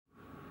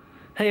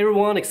Hey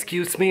everyone,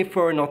 excuse me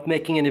for not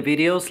making any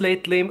videos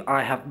lately.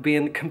 I have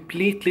been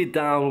completely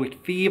down with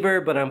fever,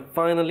 but I'm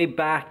finally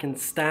back and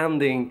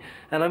standing.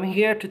 And I'm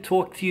here to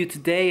talk to you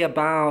today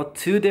about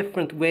two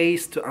different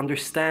ways to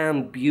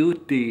understand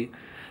beauty.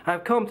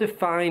 I've come to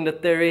find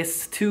that there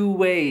is two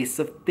ways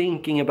of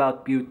thinking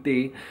about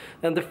beauty.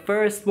 And the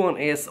first one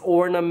is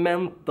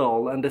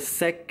ornamental and the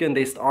second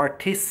is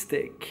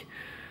artistic.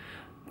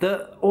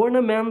 The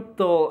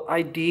ornamental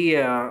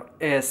idea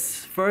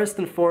is first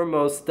and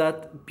foremost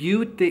that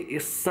beauty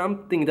is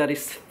something that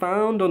is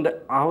found on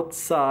the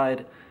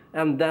outside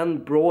and then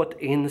brought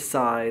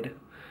inside.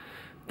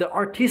 The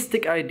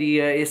artistic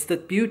idea is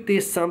that beauty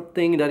is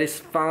something that is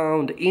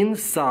found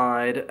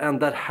inside and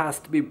that has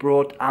to be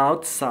brought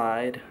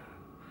outside.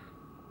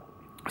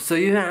 So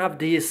you have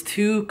these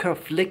two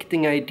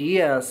conflicting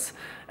ideas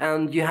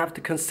and you have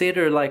to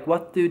consider, like,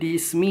 what do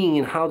these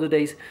mean? How do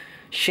they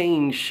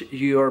change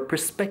your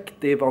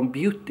perspective on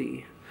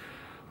beauty?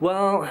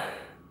 Well,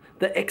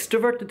 the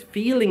extroverted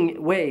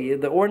feeling way,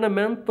 the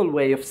ornamental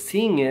way of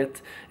seeing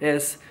it,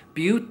 is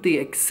beauty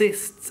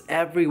exists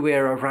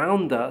everywhere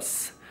around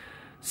us.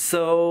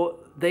 So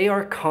they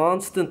are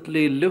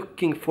constantly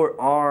looking for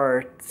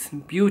art,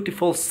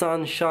 beautiful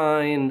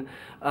sunshine,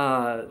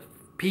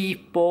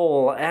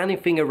 people,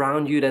 anything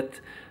around you that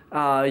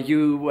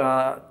you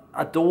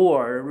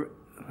adore,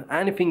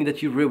 anything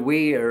that you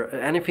revere,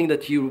 anything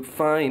that you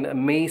find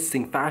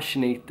amazing,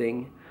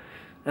 fascinating.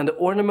 And the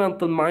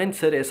ornamental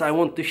mindset is, I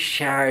want to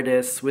share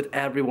this with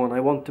everyone. I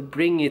want to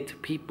bring it to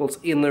people's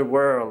inner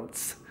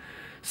worlds.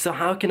 So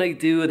how can I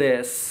do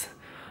this?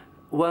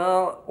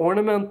 Well,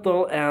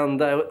 ornamental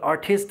and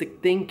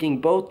artistic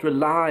thinking both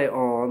rely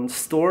on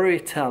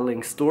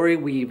storytelling, story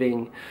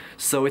weaving.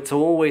 So it's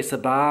always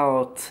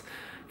about,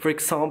 for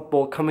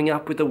example, coming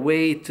up with a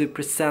way to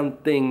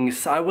present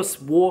things. I was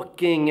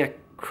walking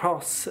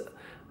across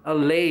a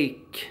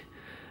lake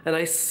and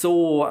I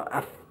saw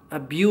a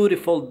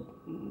beautiful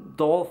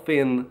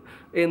dolphin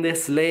in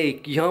this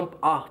lake jump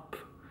up,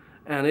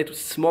 and it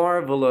was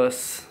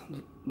marvelous.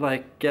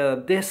 Like,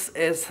 this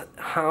is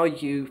how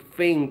you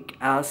think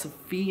as a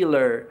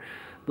feeler.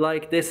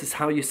 Like, this is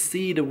how you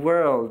see the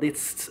world.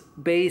 It's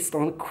based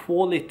on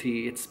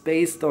quality. It's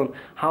based on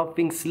how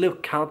things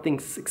look, how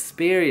things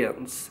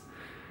experience.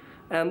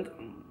 And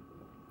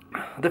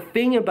the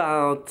thing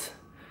about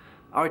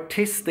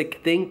artistic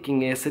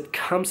thinking is it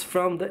comes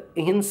from the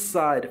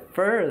inside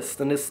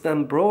first and is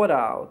then brought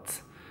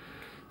out.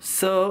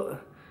 So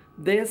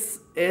this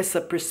is a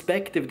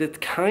perspective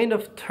that kind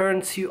of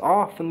turns you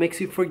off and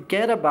makes you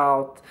forget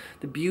about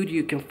the beauty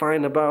you can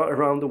find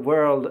around the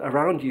world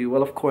around you.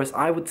 Well, of course,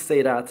 I would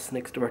say that's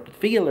an extroverted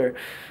feeler,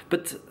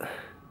 but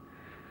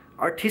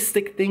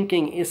artistic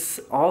thinking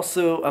is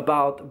also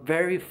about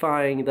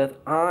verifying that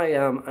I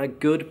am a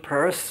good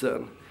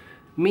person.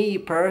 Me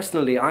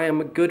personally, I am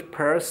a good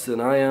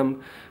person.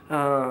 I'm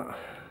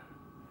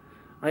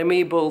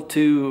able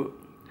to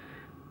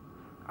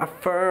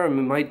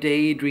affirm my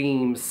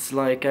daydreams.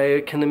 Like,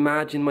 I can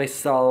imagine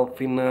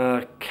myself in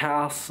a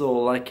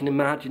castle. I can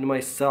imagine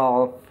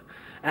myself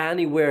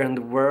anywhere in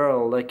the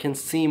world. I can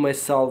see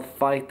myself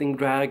fighting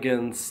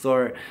dragons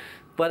or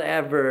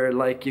whatever.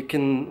 Like, you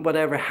can,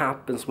 whatever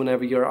happens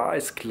whenever your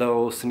eyes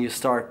close and you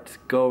start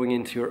going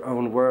into your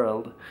own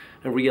world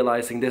and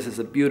realizing this is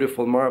a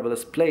beautiful,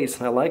 marvelous place,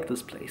 and I like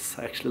this place.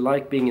 I actually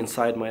like being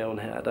inside my own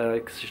head.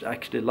 I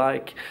actually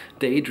like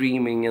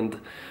daydreaming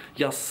and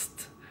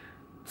just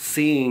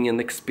seeing and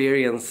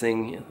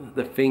experiencing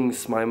the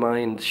things my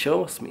mind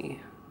shows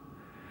me.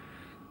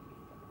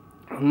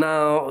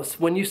 Now,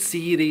 when you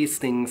see these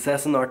things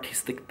as an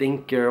artistic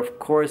thinker, of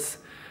course,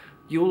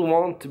 you'll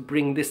want to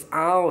bring this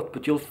out,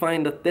 but you'll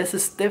find that this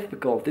is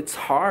difficult. It's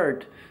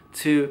hard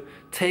to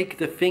take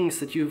the things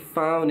that you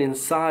found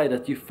inside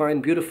that you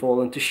find beautiful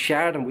and to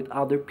share them with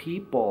other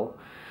people.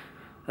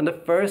 And the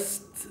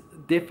first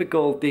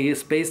difficulty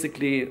is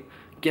basically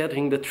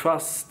getting the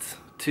trust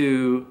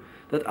to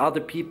that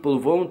other people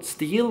won't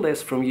steal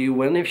this from you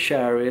when you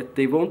share it.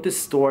 They won't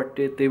distort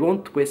it, they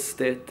won't twist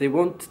it, they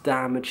won't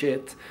damage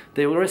it.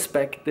 They will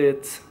respect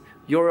it,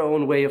 your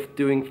own way of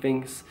doing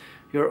things,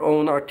 your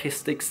own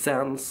artistic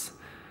sense.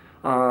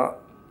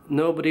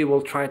 Nobody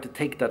will try to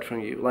take that from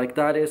you. Like,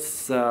 that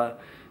is the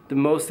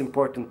most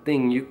important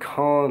thing. You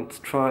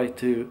can't try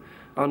to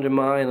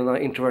undermine an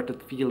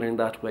introverted feeler in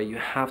that way. You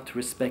have to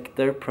respect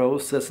their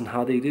process and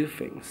how they do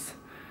things.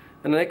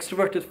 And an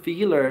extroverted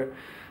feeler,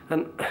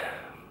 an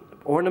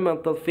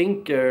ornamental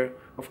thinker,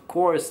 of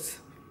course,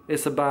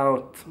 is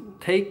about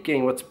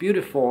taking what's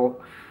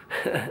beautiful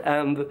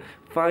and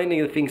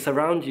finding the things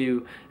around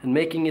you and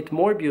making it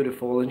more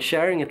beautiful and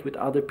sharing it with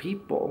other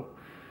people.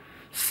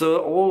 So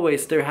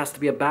always there has to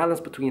be a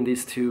balance between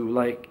these two.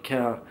 Like,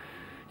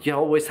 you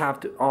always have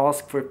to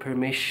ask for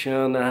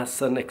permission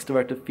as an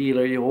extroverted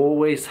feeler. You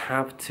always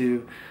have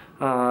to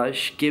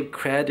give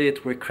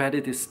credit where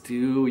credit is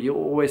due. You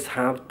always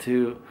have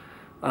to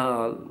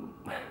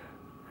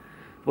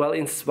well,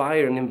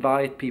 inspire and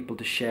invite people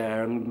to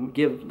share and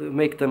give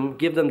them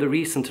the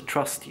reason to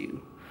trust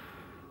you.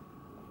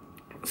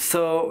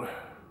 So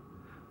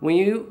When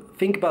you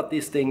think about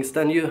these things,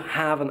 then you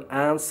have an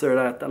answer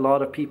that a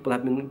lot of people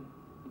have been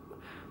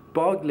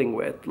boggling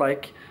with.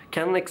 Like,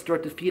 can an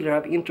extroverted feeler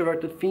have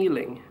introverted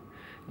feeling?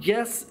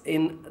 Yes,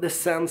 in the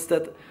sense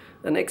that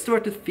an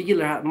extroverted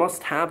feeler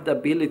must have the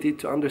ability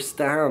to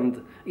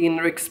understand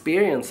inner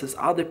experiences,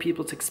 other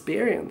people's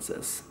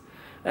experiences.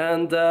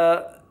 And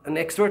an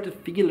extroverted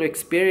feeler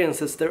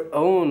experiences their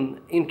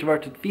own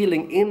introverted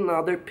feeling in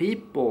other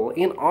people,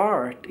 in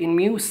art, in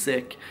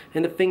music,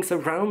 in the things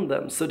around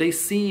them. So they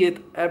see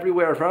it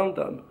everywhere around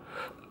them.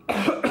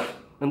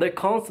 And they're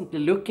constantly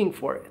looking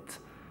for it.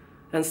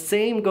 And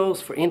same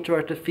goes for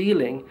introverted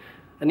feeling.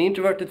 An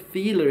introverted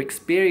feeler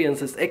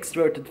experiences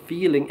extroverted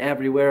feeling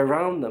everywhere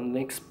around them.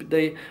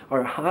 They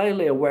are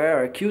highly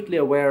aware, acutely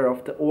aware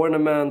of the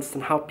ornaments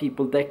and how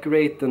people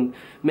decorate and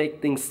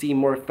make things seem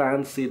more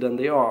fancy than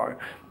they are.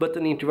 But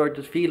an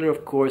introverted feeler,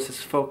 of course,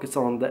 is focused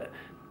on the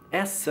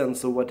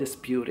essence of what is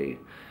beauty.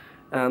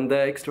 And the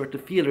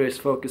extroverted feeler is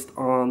focused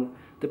on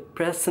the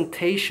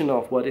presentation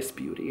of what is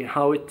beauty,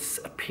 how it's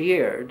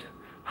appeared,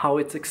 how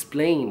it's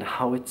explained,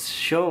 how it's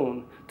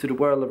shown to the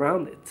world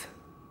around it.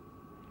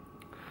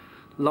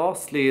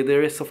 Lastly,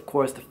 there is of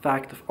course the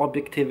fact of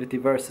objectivity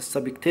versus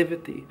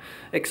subjectivity.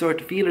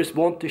 Extroverted feelers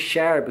want to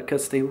share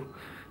because they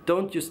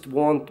don't just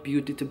want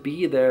beauty to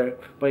be there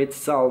by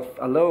itself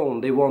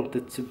alone. They want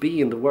it to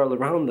be in the world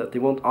around it. They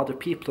want other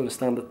people to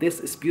understand that this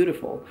is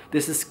beautiful,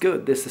 this is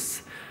good, this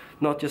is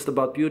not just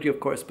about beauty, of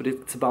course, but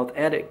it's about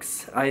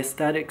ethics.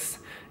 Aesthetics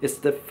is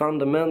the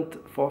fundament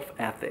of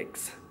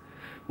ethics.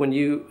 When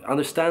you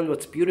understand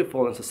what's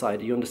beautiful in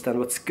society, you understand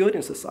what's good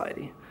in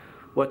society.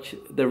 What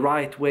the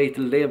right way to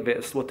live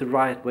is, what the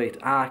right way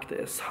to act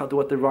is,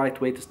 what the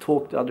right way to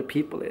talk to other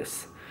people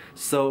is.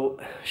 So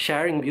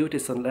sharing beauty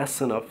is a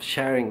lesson of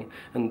sharing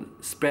and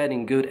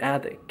spreading good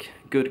ethic,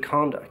 good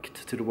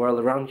conduct to the world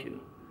around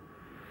you.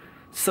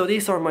 So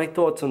these are my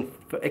thoughts on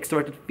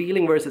extroverted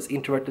feeling versus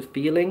introverted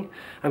feeling.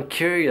 I'm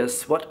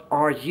curious, what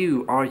are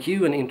you? Are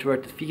you an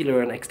introverted feeler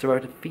or an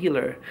extroverted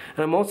feeler?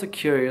 And I'm also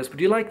curious,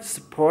 would you like to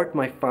support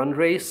my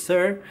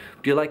fundraiser?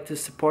 Would you like to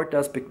support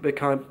us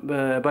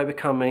by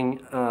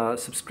becoming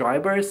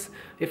subscribers?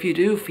 If you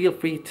do, feel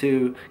free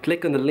to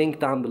click on the link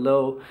down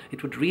below.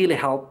 It would really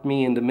help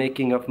me in the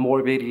making of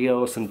more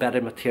videos and better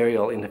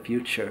material in the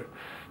future.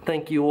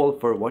 Thank you all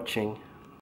for watching.